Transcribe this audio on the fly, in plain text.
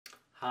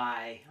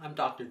Hi, I'm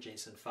Dr.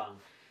 Jason Fung.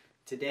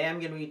 Today I'm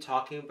going to be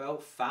talking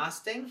about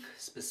fasting,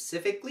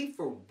 specifically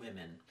for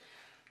women,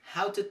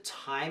 how to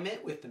time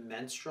it with the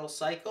menstrual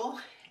cycle,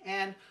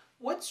 and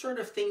what sort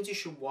of things you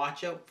should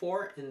watch out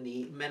for in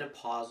the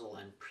menopausal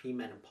and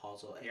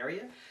premenopausal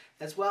area,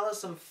 as well as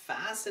some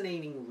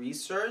fascinating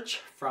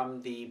research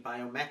from the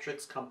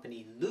biometrics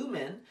company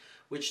Lumen,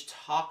 which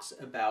talks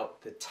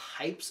about the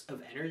types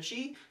of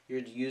energy you're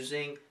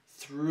using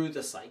through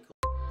the cycle.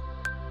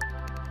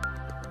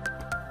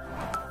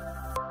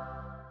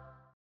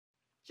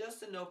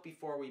 Just a note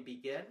before we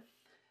begin,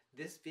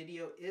 this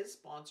video is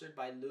sponsored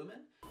by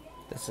Lumen.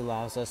 This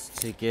allows us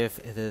to give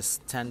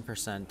this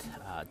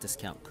 10%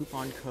 discount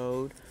coupon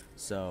code,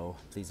 so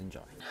please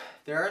enjoy.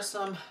 There are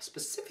some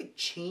specific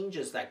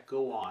changes that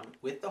go on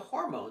with the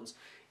hormones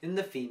in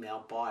the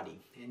female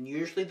body, and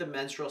usually the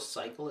menstrual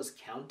cycle is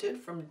counted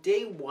from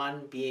day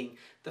 1 being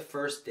the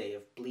first day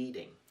of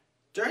bleeding.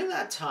 During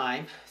that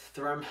time,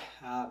 from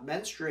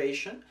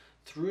menstruation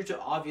through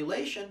to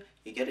ovulation,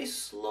 you get a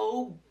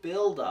slow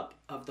buildup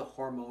of the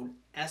hormone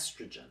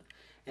estrogen.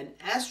 And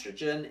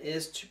estrogen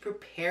is to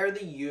prepare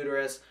the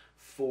uterus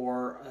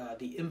for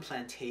the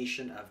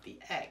implantation of the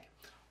egg.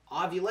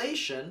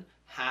 Ovulation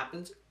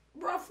happens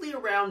roughly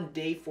around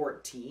day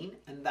 14,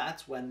 and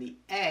that's when the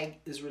egg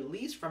is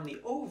released from the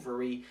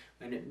ovary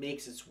when it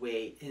makes its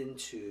way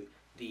into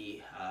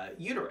the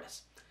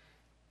uterus.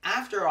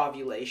 After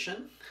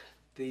ovulation,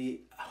 the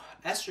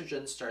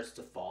estrogen starts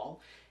to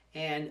fall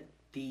and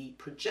the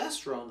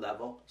progesterone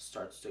level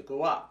starts to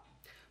go up.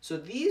 So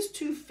these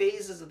two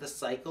phases of the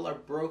cycle are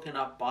broken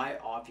up by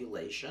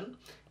ovulation,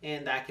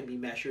 and that can be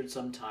measured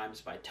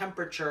sometimes by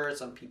temperature,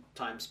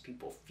 sometimes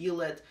people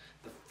feel it.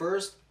 The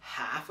first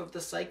half of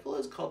the cycle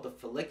is called the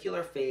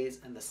follicular phase,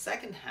 and the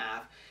second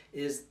half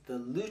is the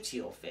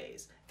luteal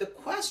phase. The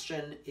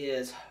question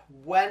is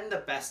when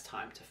the best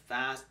time to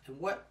fast and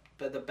what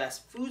the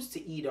best foods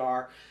to eat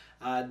are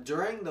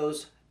during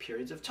those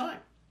periods of time.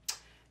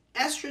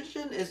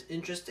 Estrogen is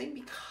interesting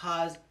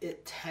because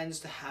it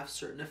tends to have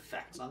certain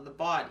effects on the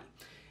body.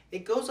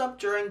 It goes up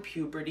during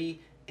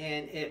puberty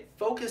and it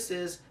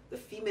focuses the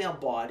female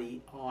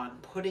body on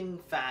putting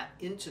fat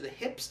into the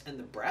hips and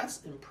the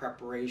breasts in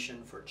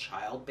preparation for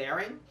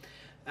childbearing,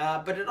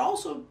 but it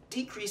also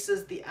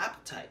decreases the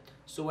appetite.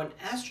 So when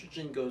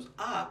estrogen goes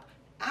up,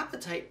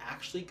 appetite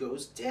actually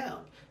goes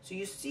down. So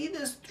you see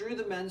this through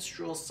the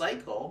menstrual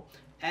cycle.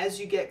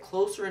 As you get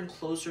closer and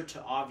closer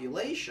to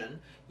ovulation,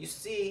 you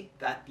see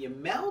that the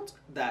amount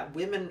that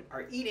women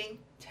are eating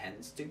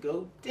tends to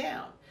go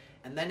down.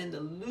 And then in the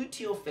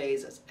luteal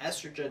phase, as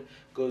estrogen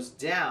goes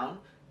down,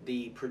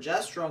 the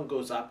progesterone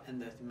goes up and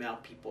the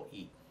amount people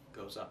eat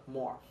goes up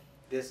more.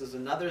 This is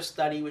another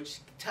study which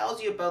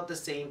tells you about the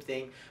same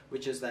thing,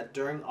 which is that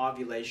during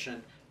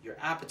ovulation, your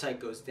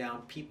appetite goes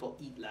down, people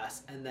eat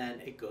less, and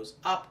then it goes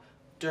up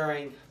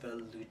during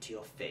the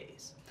luteal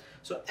phase.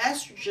 So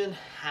estrogen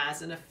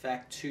has an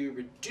effect to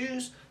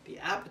reduce the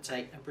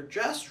appetite, and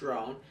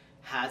progesterone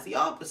has the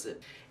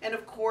opposite. And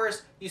of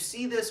course, you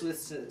see this with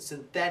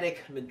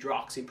synthetic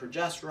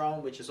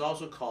medroxyprogesterone, which is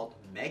also called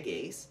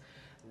Megase.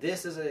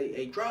 This is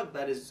a drug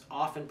that is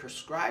often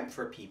prescribed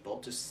for people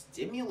to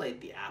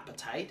stimulate the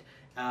appetite.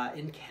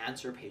 In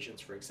cancer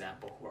patients, for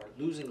example, who are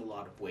losing a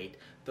lot of weight,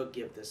 they'll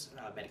give this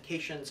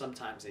medication,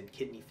 sometimes in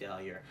kidney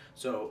failure.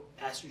 So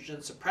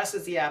estrogen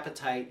suppresses the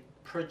appetite,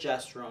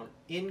 progesterone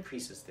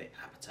increases the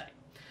appetite.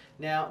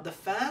 Now, the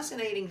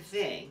fascinating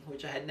thing,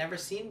 which I had never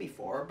seen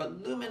before,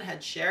 but Lumen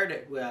had shared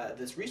it,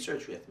 this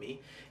research with me,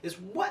 is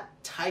what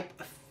type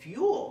of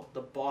fuel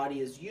the body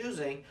is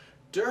using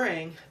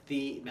during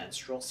the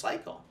menstrual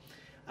cycle.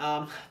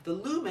 The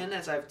Lumen,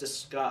 as I've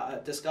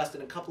discussed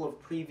in a couple of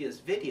previous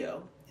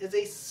videos, is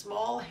a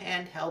small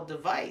handheld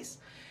device,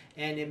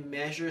 and it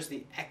measures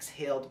the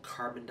exhaled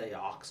carbon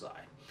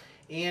dioxide.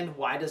 And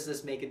why does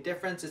this make a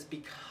difference? It's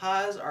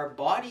because our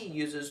body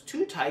uses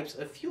two types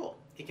of fuel.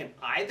 It can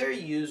either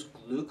use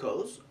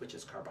glucose, which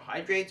is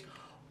carbohydrates,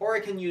 or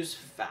it can use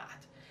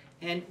fat.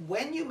 And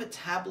when you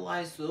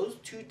metabolize those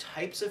two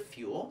types of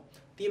fuel,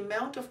 the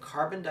amount of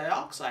carbon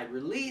dioxide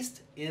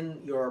released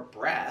in your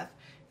breath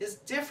is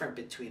different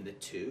between the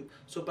two.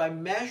 So by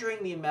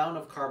measuring the amount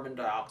of carbon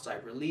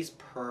dioxide released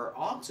per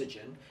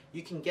oxygen,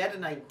 you can get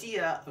an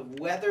idea of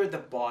whether the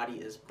body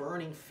is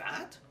burning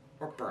fat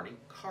or burning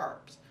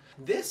carbs.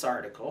 This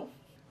article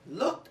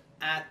looked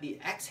at the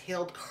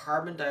exhaled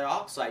carbon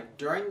dioxide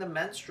during the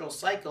menstrual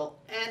cycle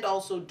and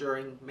also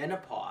during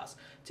menopause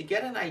to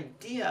get an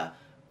idea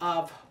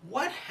of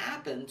what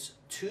happens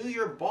to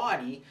your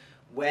body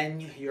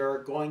when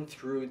you're going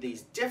through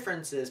these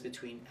differences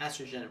between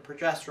estrogen and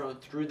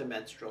progesterone through the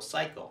menstrual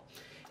cycle.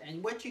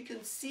 And what you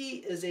can see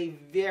is a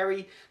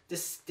very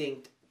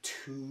distinct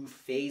two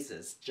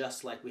phases,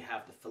 just like we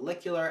have the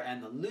follicular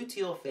and the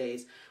luteal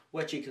phase.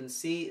 What you can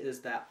see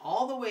is that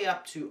all the way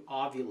up to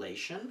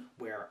ovulation,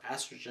 where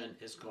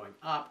estrogen is going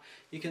up,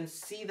 you can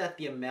see that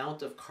the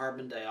amount of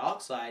carbon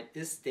dioxide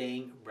is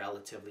staying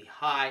relatively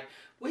high,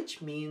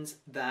 which means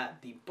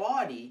that the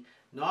body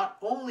not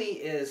only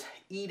is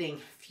eating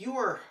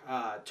fewer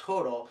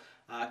total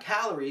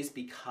calories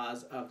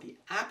because of the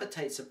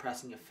appetite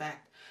suppressing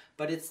effect,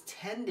 but it's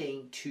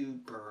tending to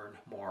burn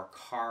more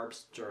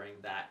carbs during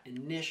that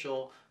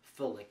initial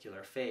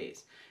follicular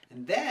phase.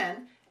 And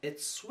then it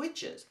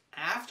switches.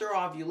 After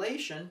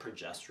ovulation,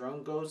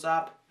 progesterone goes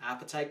up,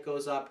 appetite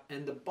goes up,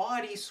 and the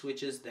body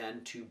switches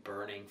then to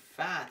burning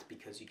fat,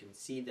 because you can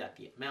see that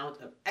the amount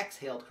of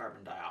exhaled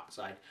carbon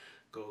dioxide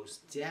goes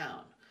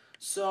down.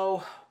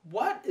 So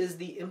what is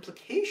the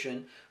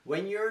implication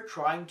when you're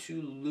trying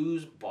to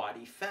lose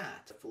body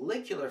fat? The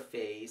follicular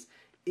phase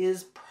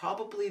is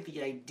probably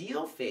the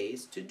ideal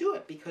phase to do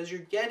it, because you're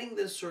getting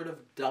this sort of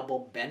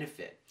double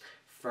benefit.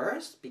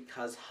 First,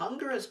 because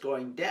hunger is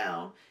going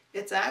down,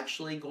 it's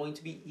actually going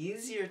to be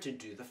easier to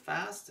do the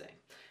fasting.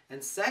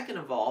 And second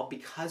of all,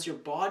 because your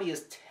body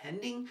is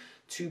tending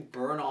to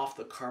burn off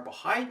the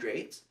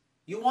carbohydrates,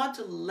 you want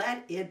to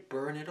let it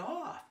burn it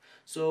off.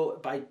 So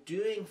by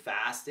doing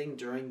fasting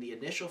during the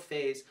initial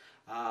phase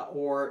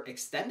or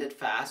extended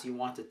fast, you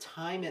want to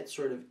time it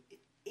sort of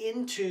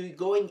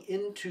going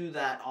into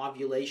that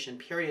ovulation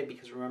period,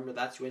 because remember,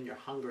 that's when your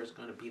hunger is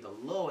going to be the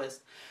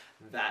lowest.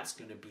 That's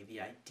going to be the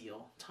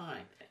ideal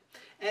time.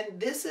 And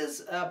this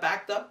is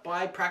backed up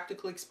by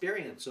practical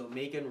experience. So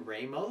Megan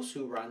Ramos,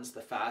 who runs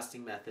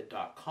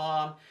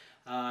thefastingmethod.com,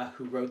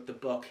 who wrote the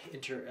book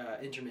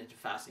Intermittent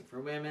Fasting for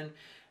Women,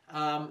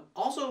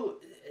 also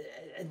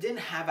didn't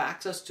have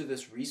access to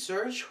this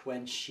research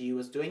when she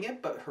was doing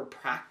it, but her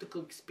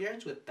practical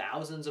experience with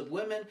thousands of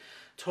women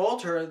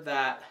told her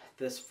that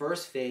this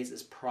first phase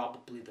is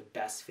probably the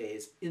best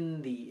phase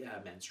in the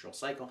menstrual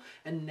cycle.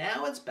 And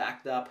now it's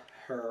backed up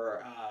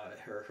her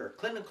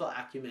clinical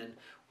acumen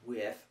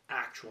with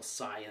actual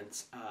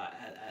science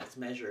as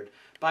measured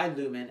by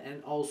Lumen,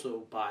 and also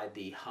by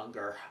the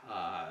hunger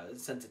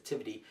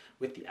sensitivity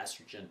with the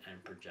estrogen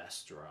and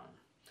progesterone.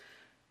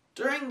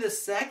 During the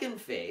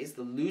second phase,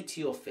 the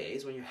luteal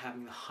phase, when you're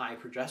having the high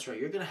progesterone,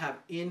 you're going to have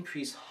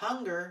increased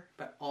hunger,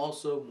 but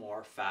also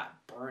more fat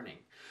burning.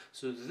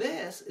 So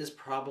this is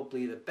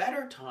probably the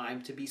better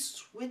time to be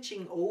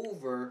switching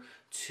over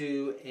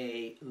to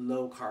a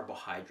low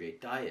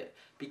carbohydrate diet.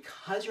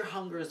 Because your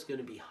hunger is going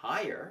to be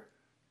higher,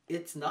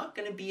 it's not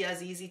going to be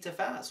as easy to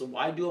fast. So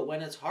why do it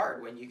when it's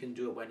hard when you can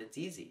do it when it's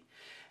easy?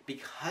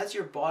 Because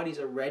your body's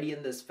already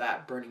in this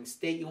fat burning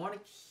state, you want to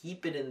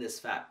keep it in this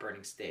fat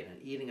burning state.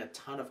 And eating a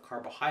ton of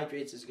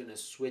carbohydrates is going to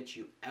switch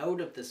you out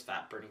of this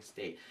fat burning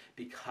state,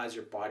 because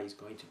your body's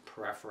going to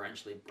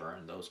preferentially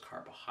burn those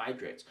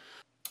carbohydrates.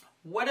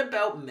 What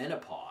about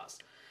menopause?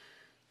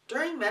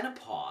 During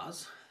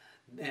menopause,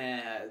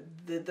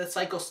 the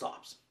cycle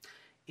stops.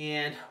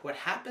 And what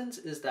happens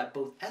is that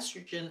both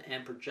estrogen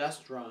and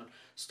progesterone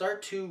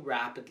start to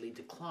rapidly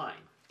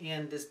decline.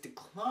 And this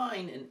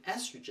decline in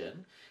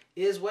estrogen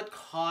is what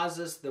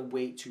causes the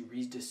weight to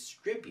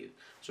redistribute.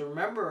 So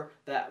remember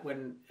that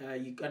when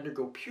you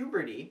undergo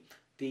puberty,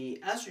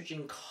 the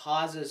estrogen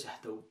causes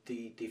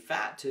the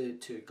fat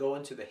to go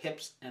into the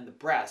hips and the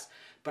breast,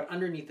 but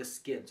underneath the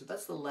skin. So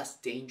that's the less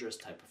dangerous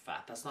type of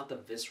fat. That's not the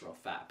visceral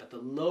fat, but the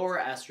lower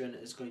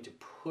estrogen is going to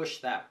push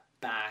that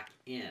back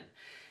in.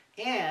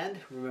 And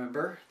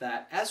remember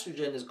that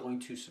estrogen is going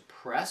to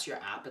suppress your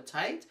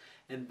appetite,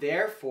 and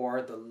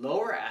therefore the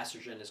lower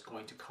estrogen is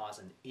going to cause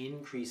an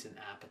increase in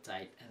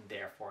appetite, and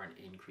therefore an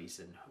increase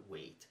in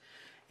weight.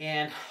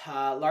 And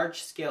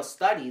large-scale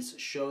studies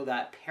show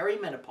that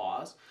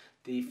perimenopause,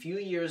 the few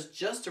years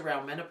just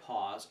around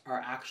menopause,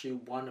 are actually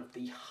one of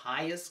the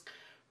highest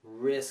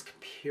risk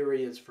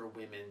periods for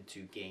women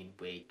to gain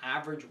weight.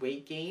 Average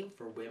weight gain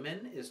for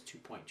women is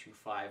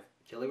 2.25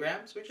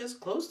 kilograms, which is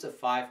close to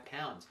 5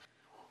 pounds.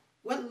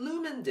 What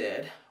Lumen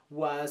did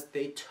was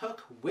they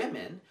took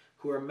women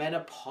who are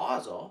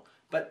menopausal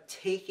but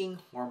taking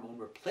hormone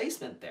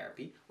replacement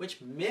therapy,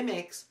 which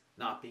mimics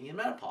not being in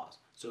menopause,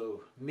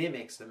 so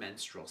mimics the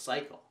menstrual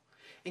cycle,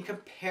 and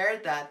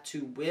compared that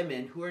to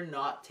women who are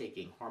not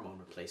taking hormone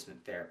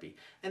replacement therapy,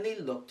 and they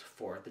looked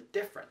for the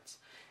difference.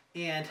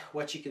 And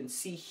what you can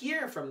see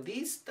here from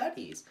these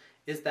studies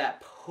is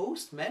that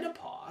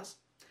post-menopause,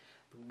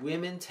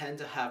 women tend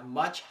to have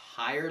much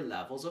higher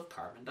levels of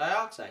carbon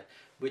dioxide,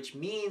 which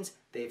means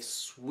they've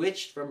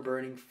switched from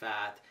burning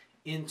fat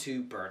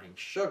into burning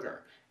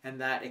sugar. And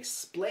that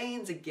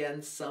explains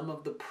again some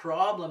of the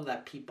problem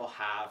that people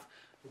have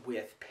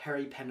with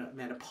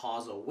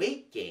perimenopausal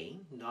weight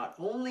gain. Not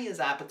only is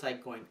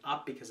appetite going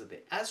up because of the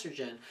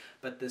estrogen,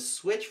 but the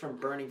switch from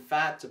burning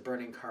fat to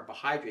burning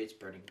carbohydrates,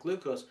 burning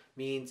glucose,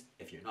 means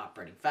if you're not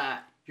burning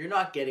fat, you're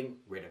not getting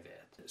rid of it.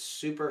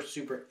 Super,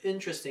 super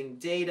interesting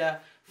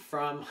data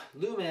from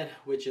Lumen,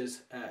 which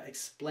is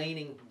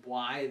explaining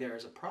why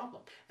there's a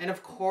problem. And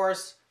of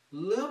course,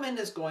 Lumen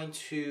is going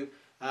to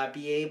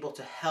be able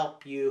to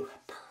help you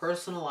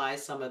personalize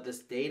some of this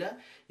data.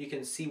 You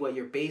can see what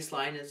your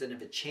baseline is, and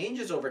if it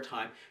changes over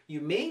time, you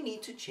may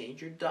need to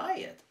change your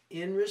diet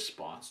in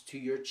response to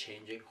your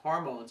changing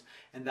hormones,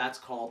 and that's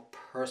called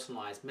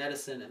personalized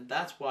medicine, and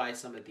that's why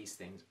some of these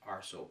things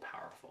are so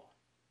powerful.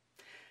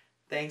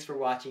 Thanks for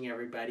watching,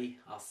 everybody.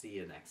 I'll see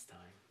you next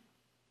time.